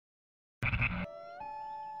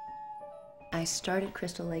I started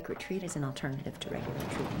Crystal Lake Retreat as an alternative to regular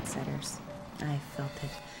treatment centers. I felt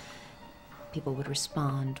that people would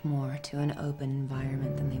respond more to an open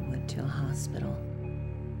environment than they would to a hospital.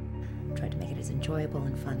 Tried to make it as enjoyable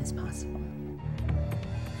and fun as possible.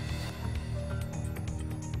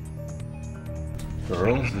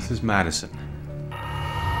 Girls, this is Madison.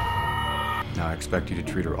 Now I expect you to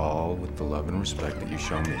treat her all with the love and respect that you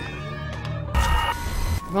show me.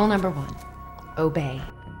 Rule number 1, obey.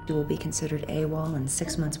 You will be considered AWOL, and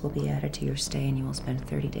 6 months will be added to your stay, and you will spend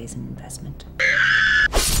 30 days in investment.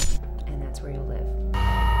 And that's where you'll live.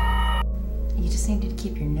 You just need to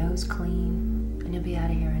keep your nose clean, and you'll be out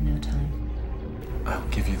of here in no time. I'll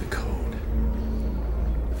give you the code.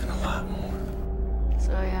 And a lot more.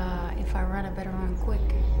 So, if I run, I better run quick.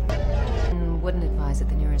 And wouldn't advise that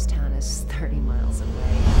the nearest town is 30 miles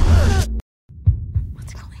away.